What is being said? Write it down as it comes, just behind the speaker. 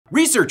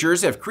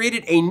Researchers have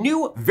created a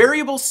new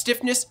variable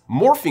stiffness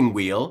morphing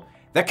wheel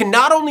that can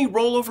not only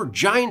roll over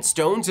giant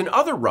stones and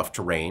other rough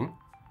terrain,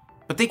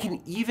 but they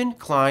can even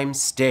climb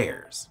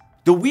stairs.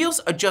 The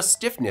wheels adjust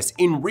stiffness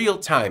in real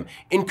time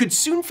and could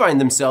soon find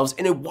themselves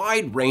in a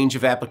wide range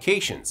of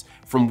applications,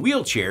 from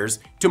wheelchairs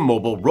to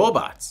mobile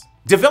robots.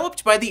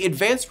 Developed by the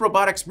Advanced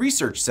Robotics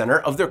Research Center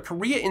of the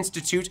Korea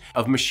Institute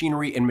of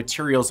Machinery and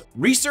Materials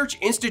Research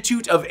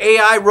Institute of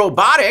AI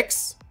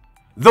Robotics,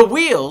 the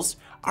wheels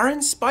are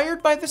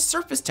inspired by the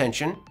surface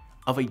tension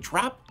of a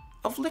drop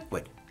of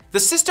liquid. The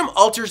system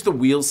alters the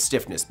wheel's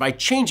stiffness by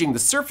changing the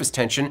surface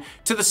tension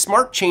to the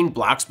smart chain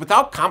blocks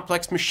without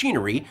complex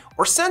machinery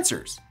or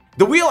sensors.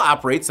 The wheel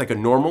operates like a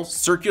normal,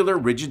 circular,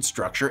 rigid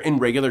structure in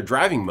regular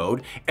driving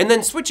mode and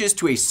then switches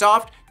to a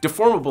soft,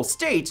 deformable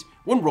state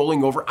when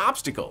rolling over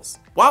obstacles.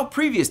 While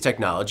previous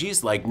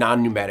technologies like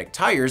non-pneumatic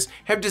tires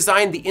have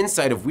designed the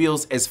inside of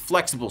wheels as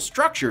flexible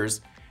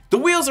structures, the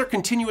wheels are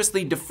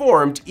continuously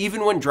deformed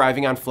even when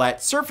driving on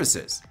flat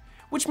surfaces,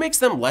 which makes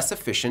them less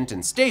efficient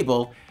and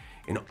stable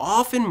and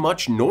often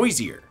much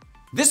noisier.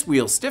 This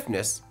wheel's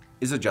stiffness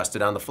is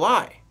adjusted on the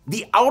fly.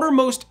 The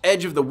outermost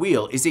edge of the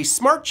wheel is a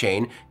smart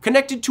chain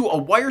connected to a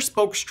wire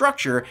spoke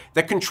structure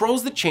that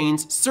controls the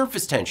chain's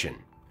surface tension.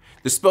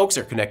 The spokes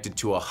are connected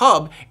to a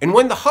hub, and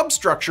when the hub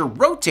structure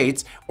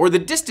rotates or the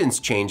distance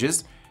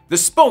changes, the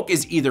spoke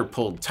is either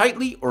pulled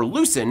tightly or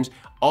loosened,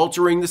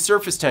 altering the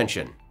surface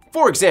tension.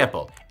 For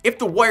example, if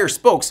the wire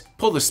spokes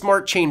pull the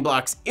smart chain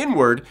blocks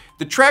inward,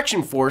 the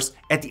traction force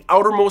at the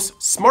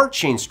outermost smart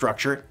chain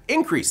structure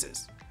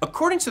increases.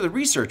 According to the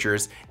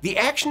researchers, the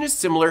action is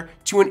similar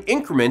to an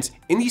increment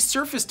in the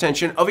surface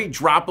tension of a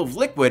drop of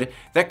liquid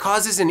that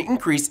causes an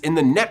increase in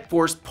the net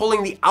force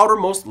pulling the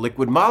outermost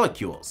liquid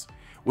molecules,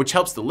 which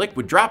helps the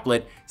liquid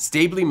droplet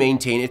stably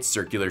maintain its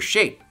circular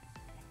shape.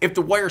 If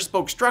the wire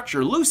spoke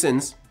structure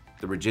loosens,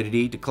 the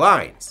rigidity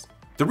declines.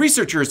 The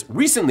researchers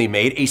recently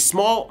made a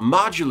small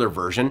modular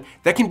version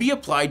that can be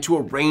applied to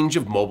a range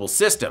of mobile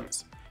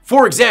systems.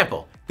 For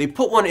example, they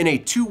put one in a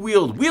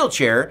two-wheeled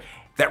wheelchair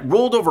that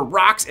rolled over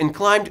rocks and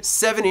climbed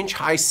 7-inch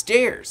high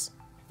stairs.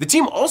 The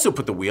team also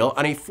put the wheel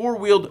on a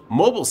four-wheeled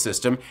mobile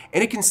system,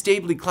 and it can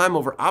stably climb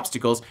over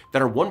obstacles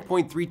that are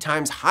 1.3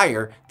 times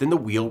higher than the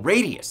wheel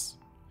radius.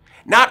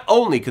 Not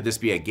only could this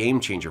be a game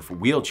changer for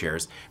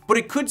wheelchairs, but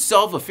it could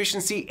solve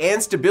efficiency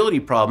and stability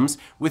problems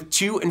with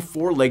 2- and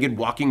 4-legged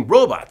walking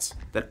robots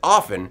that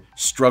often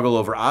struggle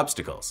over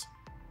obstacles.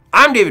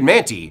 I'm David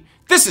Manti.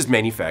 This is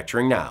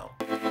Manufacturing Now.